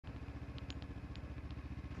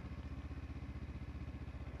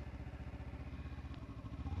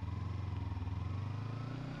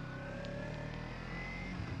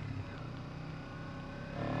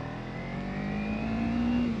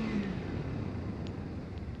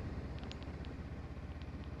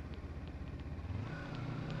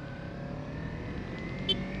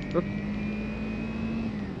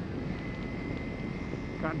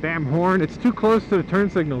Damn horn, it's too close to the turn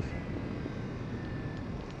signals.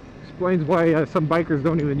 Explains why some bikers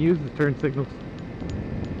don't even use the turn signals.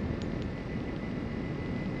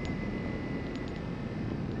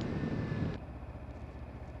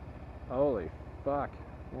 Holy fuck.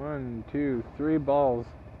 1, 2, 3 balls.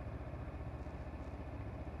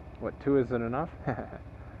 What, 2 isn't enough?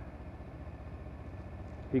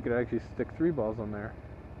 He could actually stick 3 balls on there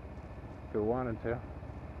if he wanted to.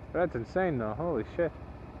 But that's insane though, holy shit.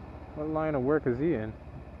 What line of work is he in?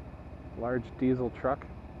 Large diesel truck?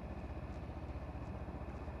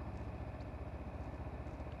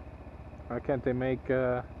 Why can't they make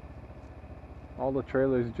all the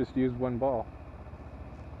trailers just use 1 ball?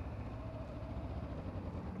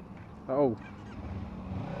 Oh.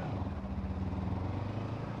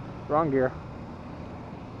 Wrong gear.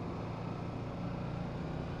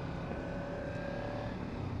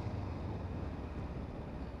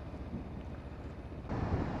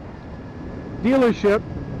 Dealership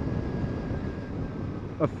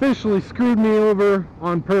officially screwed me over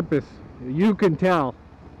on purpose. You can tell.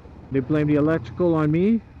 They blame the electrical on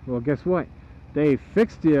me. Well, guess what? They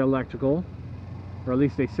fixed the electrical, or at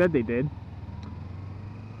least they said they did.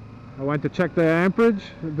 I went to check the amperage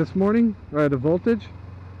this morning, or the voltage.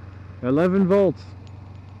 11 volts.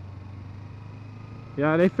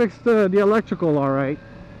 Yeah, they fixed the electrical all right.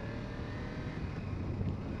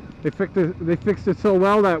 They fixed it so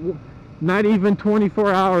well that not even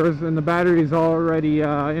 24 hours and the battery's already, you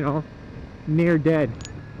know, near dead.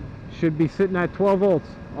 Should be sitting at 12 volts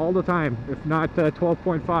all the time, if not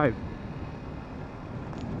 12.5.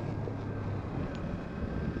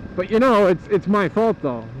 But you know, it's my fault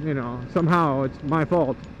though. You know, somehow it's my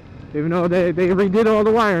fault, even though they redid all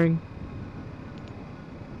the wiring.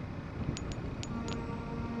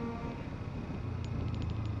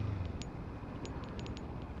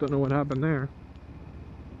 Don't know what happened there.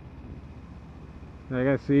 I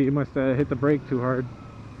guess he must have hit the brake too hard.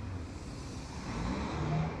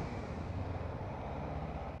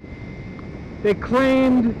 They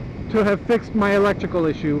claimed to have fixed my electrical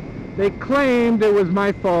issue. They claimed it was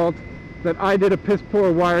my fault, that I did a piss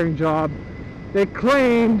poor wiring job. They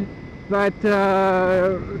claimed that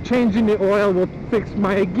changing the oil will fix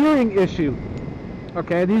my gearing issue.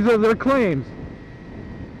 Okay, these are their claims.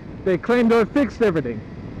 They claim to have fixed everything.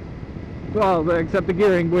 Well, except the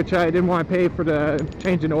gearing, which I didn't want to pay for the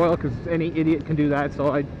changing the oil because any idiot can do that,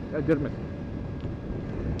 so I did a mistake.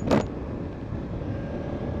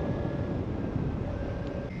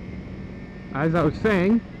 As I was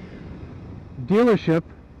saying, dealership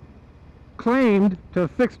claimed to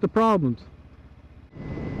have fixed the problems.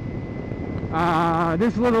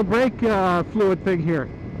 This little brake fluid thing here.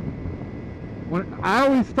 I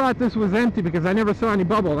always thought this was empty because I never saw any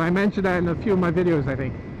bubble. I mentioned that in a few of my videos, I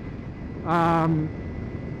think.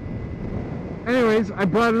 Anyways, I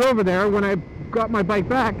brought it over there. When I got my bike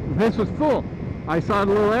back, this was full. I saw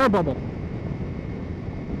the little air bubble.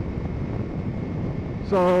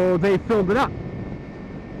 So they filled it up,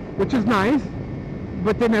 which is nice,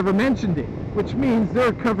 but they never mentioned it, which means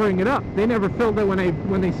they're covering it up. They never filled it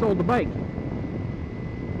when they sold the bike.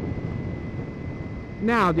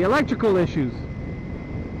 Now, the electrical issues.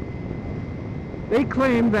 They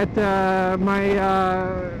claim that my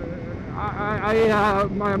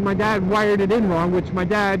dad wired it in wrong, which my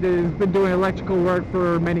dad has been doing electrical work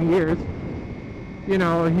for many years. You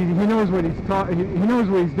know, he knows what he knows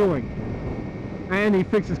what he's doing. And he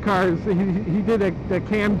fixes cars. He did a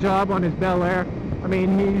cam job on his Bel Air. I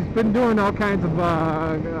mean, he's been doing all kinds of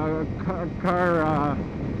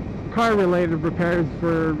car-related repairs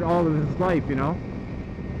for all of his life, you know.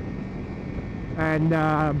 And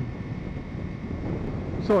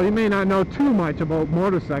so he may not know too much about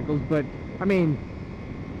motorcycles, but I mean,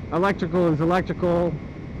 electrical is electrical.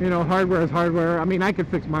 You know, hardware is hardware. I mean, I could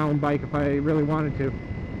fix my own bike if I really wanted to.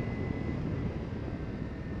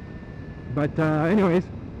 But anyways,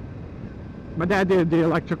 my dad did the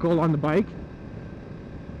electrical on the bike,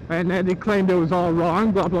 and then they claimed it was all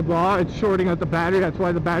wrong, blah blah blah. It's shorting out the battery, that's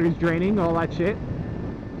why the battery's draining, all that shit.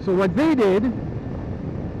 So what they did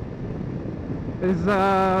is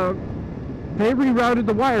they rerouted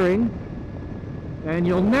the wiring, and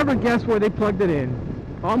you'll never guess where they plugged it in.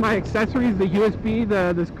 All my accessories, the USB,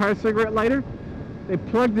 this car cigarette lighter, they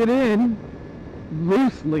plugged it in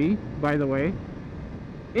loosely, by the way,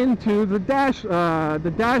 into the dash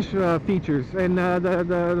features and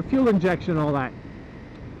the fuel injection, all that.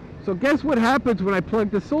 So guess what happens when I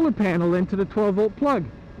plug the solar panel into the 12-volt plug?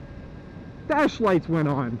 Dash lights went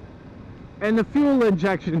on, and the fuel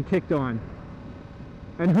injection kicked on,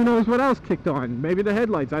 and who knows what else kicked on? Maybe the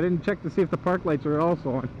headlights. I didn't check to see if the park lights are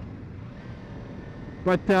also on.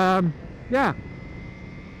 But yeah.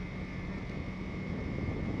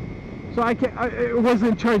 So it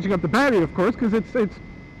wasn't charging up the battery, of course, because it's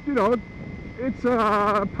you know it's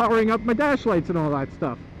powering up my dash lights and all that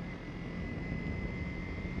stuff.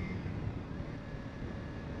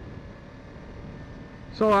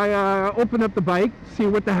 So I opened up the bike, see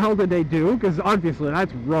what the hell did they do, because obviously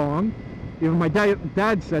that's wrong. Even my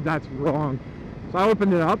dad said that's wrong. So I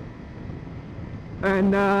opened it up,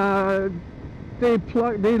 and they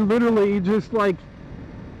literally just like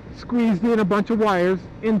squeezed in a bunch of wires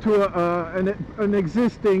into an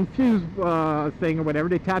existing fuse thing or whatever.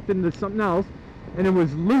 They tapped into something else, and it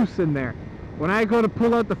was loose in there. When I go to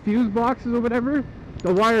pull out the fuse boxes or whatever,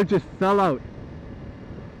 the wire just fell out.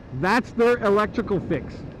 That's their electrical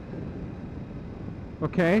fix.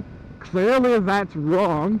 Okay, clearly that's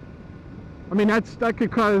wrong. I mean, that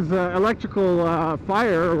could cause electrical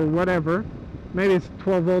fire or whatever. Maybe it's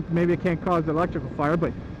 12 volts, maybe it can't cause electrical fire,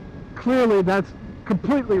 but clearly that's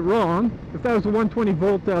completely wrong. If that was a 120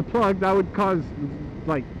 volt plug, that would cause,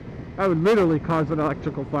 like, that would literally cause an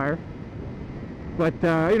electrical fire. But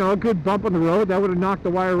you know, a good bump on the road, that would have knocked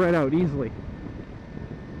the wire right out easily.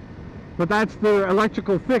 But that's the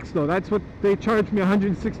electrical fix, though. That's what they charged me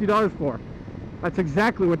 $160 for. That's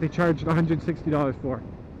exactly what they charged $160 for.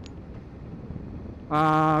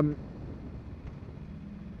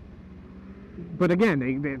 But again,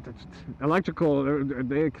 they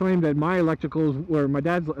claimed that my electricals, or my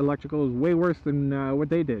dad's electrical, is way worse than what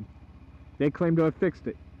they did. They claimed to have fixed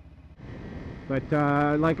it. But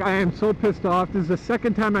like, I am so pissed off. This is the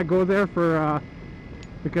second time I go there for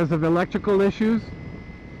because of electrical issues.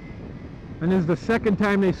 And this is the second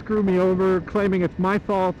time they screw me over, claiming it's my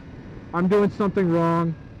fault, I'm doing something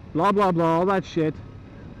wrong, blah blah blah, all that shit.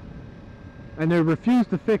 And they refuse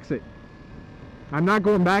to fix it. I'm not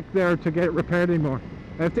going back there to get it repaired anymore.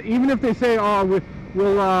 Even if they say, oh,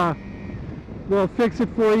 we'll fix it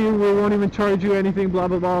for you, we won't even charge you anything, blah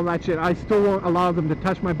blah blah, all that shit, I still won't allow them to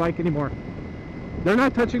touch my bike anymore. They're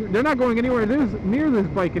not going anywhere near this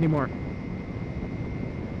bike anymore.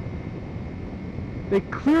 They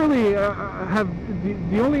clearly have,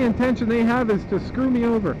 the only intention they have is to screw me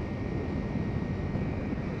over.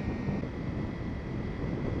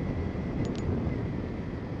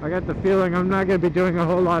 I got the feeling I'm not going to be doing a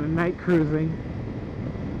whole lot of night cruising,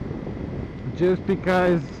 just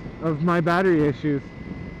because of my battery issues.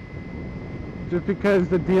 Just because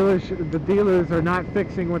the dealers are not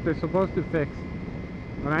fixing what they're supposed to fix.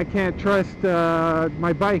 And I can't trust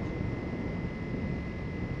my bike.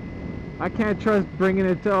 I can't trust bringing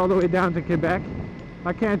it all the way down to Quebec.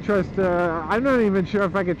 I can't trust, I'm not even sure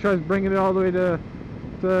if I could trust bringing it all the way to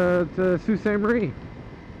Sault Ste. Marie.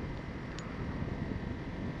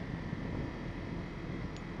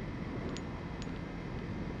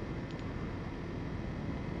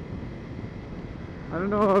 I don't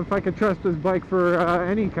know if I could trust this bike for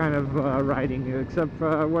any kind of riding, except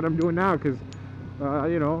what I'm doing now, because,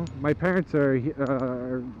 you know, my parents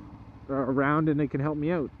are around and they can help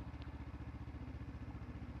me out.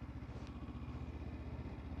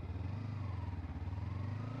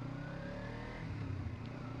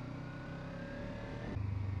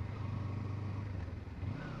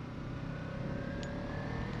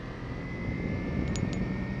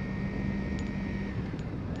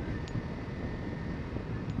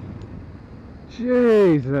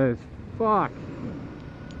 Jesus, fuck.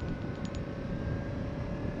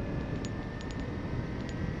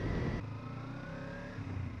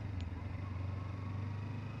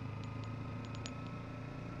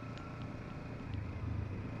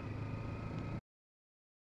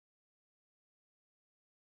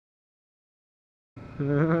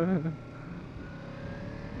 That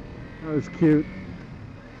was cute.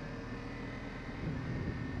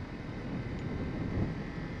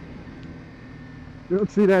 You don't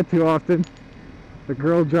see that too often. The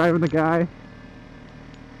girl driving the guy.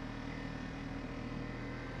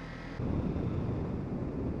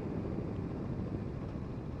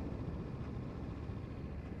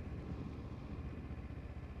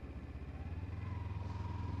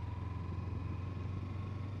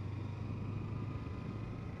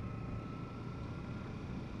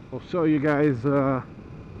 I'll show you guys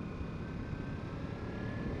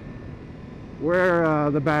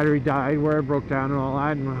where the battery died, where it broke down and all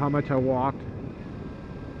that, and how much I walked.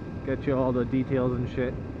 Get you all the details and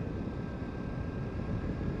shit.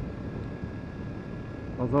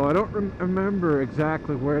 Although I don't remember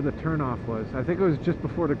exactly where the turnoff was. I think it was just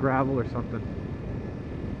before the gravel or something.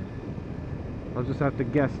 I'll just have to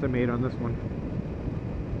guesstimate on this one.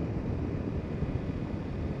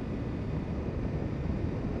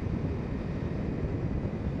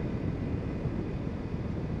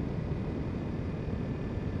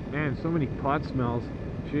 Man, so many pot smells.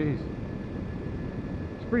 Jeez.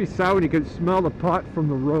 It's pretty sad when you can smell the pot from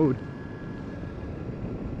the road.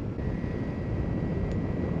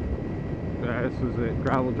 Yeah, this was it.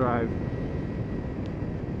 Gravel drive.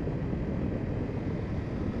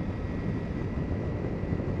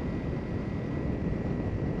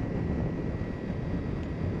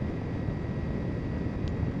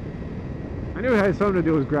 I knew it had something to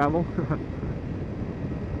do with gravel.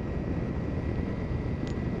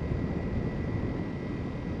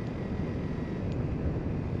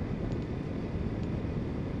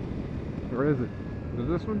 Where is it? Is it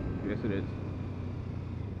this one? Yes, it is.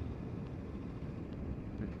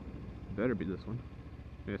 It better be this one.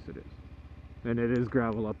 Yes, it is. And it is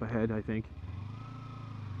gravel up ahead, I think.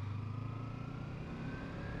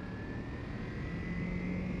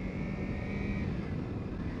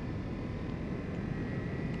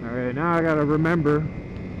 Alright, now I gotta remember.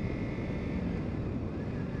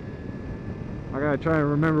 I gotta try and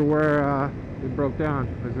remember where it broke down.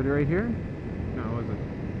 Was it right here? No, it wasn't.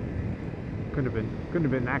 Couldn't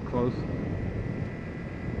have been that close.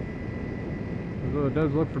 Although it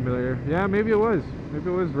does look familiar. Yeah, maybe it was. Maybe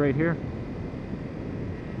it was right here.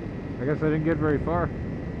 I guess I didn't get very far.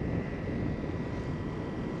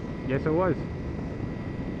 Yes, it was.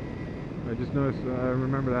 I just noticed, I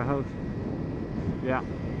remember that house. Yeah.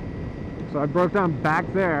 So I broke down back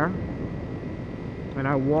there, and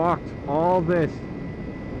I walked all this.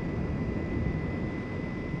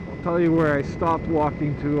 I'll tell you where I stopped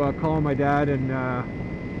walking to call my dad, and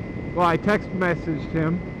well, I text messaged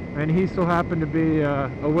him, and he so happened to be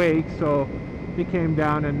awake, so he came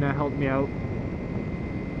down and helped me out.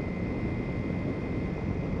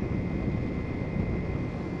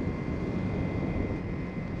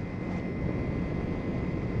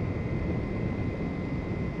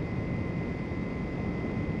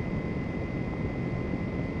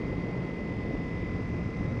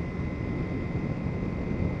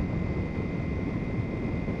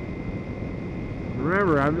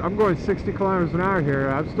 Remember, I'm going 60 kilometers an hour here.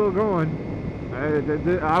 I'm still going.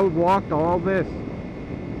 I walked all this.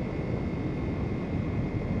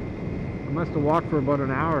 I must have walked for about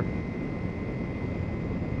an hour.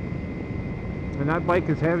 And that bike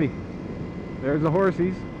is heavy. There's the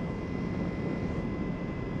horsies.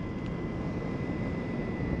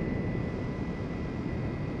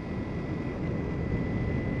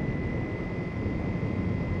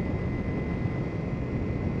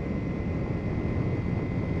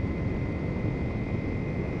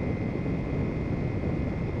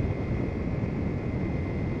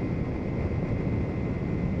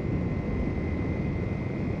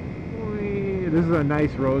 This is a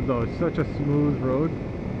nice road though, it's such a smooth road.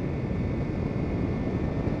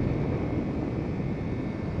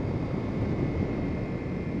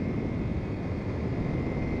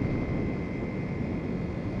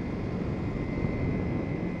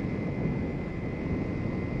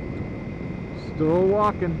 Still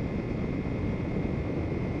walking.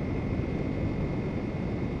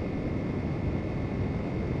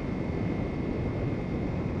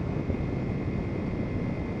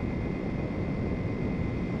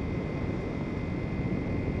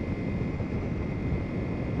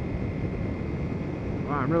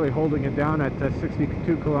 I'm really holding it down at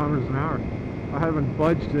 62 kilometers an hour. I haven't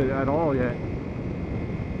budged it at all yet.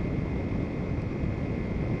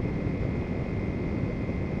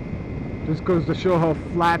 Just goes to show how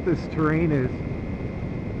flat this terrain is.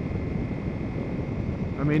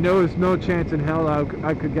 I mean, there was no chance in hell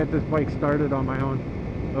I could get this bike started on my own.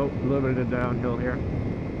 Oh, a little bit of downhill here.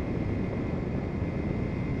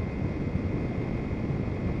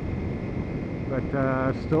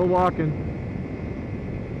 But still walking.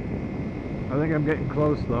 I think I'm getting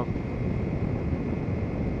close though.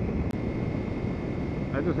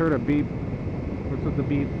 I just heard a beep. What's with the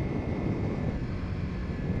beep?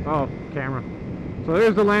 Oh, camera. So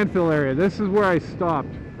there's the landfill area. This is where I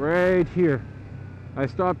stopped, right here. I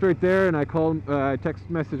stopped right there and I called, I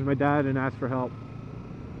text messaged my dad and asked for help.